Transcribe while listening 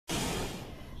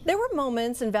There were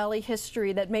moments in Valley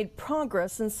history that made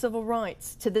progress in civil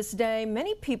rights. To this day,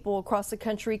 many people across the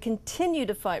country continue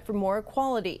to fight for more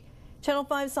equality. Channel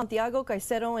 5's Santiago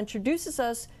Caicedo introduces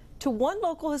us to one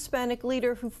local Hispanic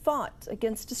leader who fought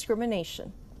against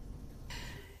discrimination.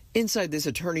 Inside this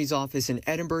attorney's office in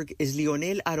Edinburgh is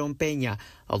Aron Peña,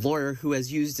 a lawyer who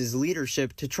has used his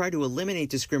leadership to try to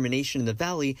eliminate discrimination in the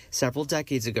Valley several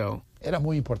decades ago. Era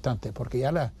muy importante porque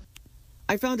ya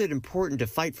I found it important to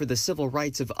fight for the civil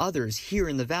rights of others here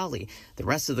in the Valley. The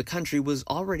rest of the country was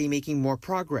already making more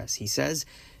progress, he says.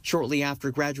 Shortly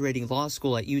after graduating law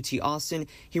school at UT Austin,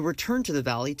 he returned to the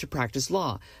Valley to practice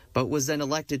law, but was then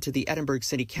elected to the Edinburgh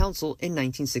City Council in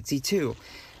 1962.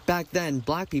 Back then,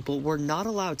 black people were not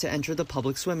allowed to enter the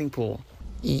public swimming pool.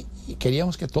 Y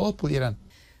queríamos que todos pudieran.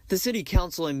 The city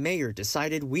council and mayor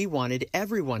decided we wanted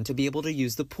everyone to be able to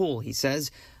use the pool, he says.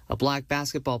 A black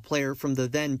basketball player from the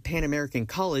then Pan American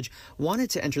College wanted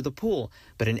to enter the pool,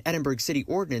 but an Edinburgh city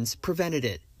ordinance prevented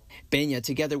it. Peña,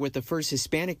 together with the first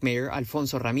Hispanic mayor,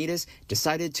 Alfonso Ramirez,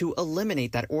 decided to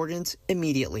eliminate that ordinance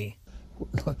immediately.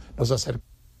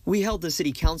 We held the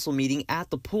city council meeting at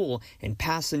the pool and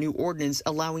passed a new ordinance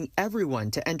allowing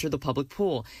everyone to enter the public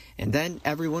pool. And then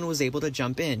everyone was able to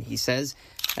jump in, he says.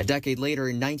 A decade later,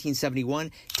 in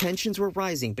 1971, tensions were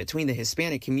rising between the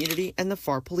Hispanic community and the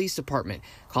FAR Police Department,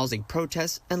 causing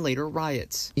protests and later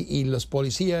riots. Y los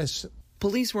policías.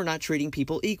 Police were not treating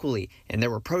people equally, and there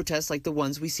were protests like the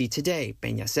ones we see today,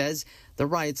 Peña says. The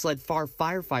riots led FAR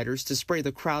firefighters to spray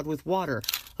the crowd with water.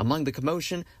 Among the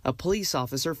commotion, a police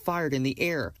officer fired in the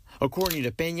air. According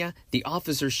to Peña, the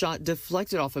officer's shot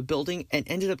deflected off a building and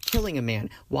ended up killing a man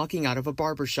walking out of a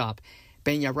barber shop.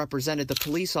 Peña represented the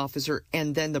police officer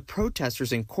and then the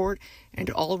protesters in court, and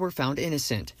all were found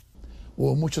innocent.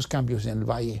 Hubo muchos cambios en el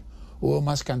Valle. Hubo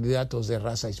más candidatos de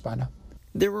raza hispana.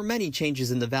 There were many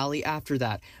changes in the Valley after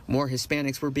that. More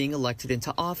Hispanics were being elected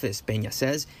into office, Peña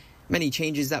says. Many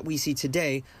changes that we see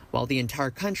today, while the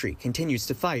entire country continues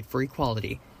to fight for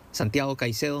equality. Santiago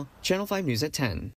Caicedo, Channel 5 News at 10.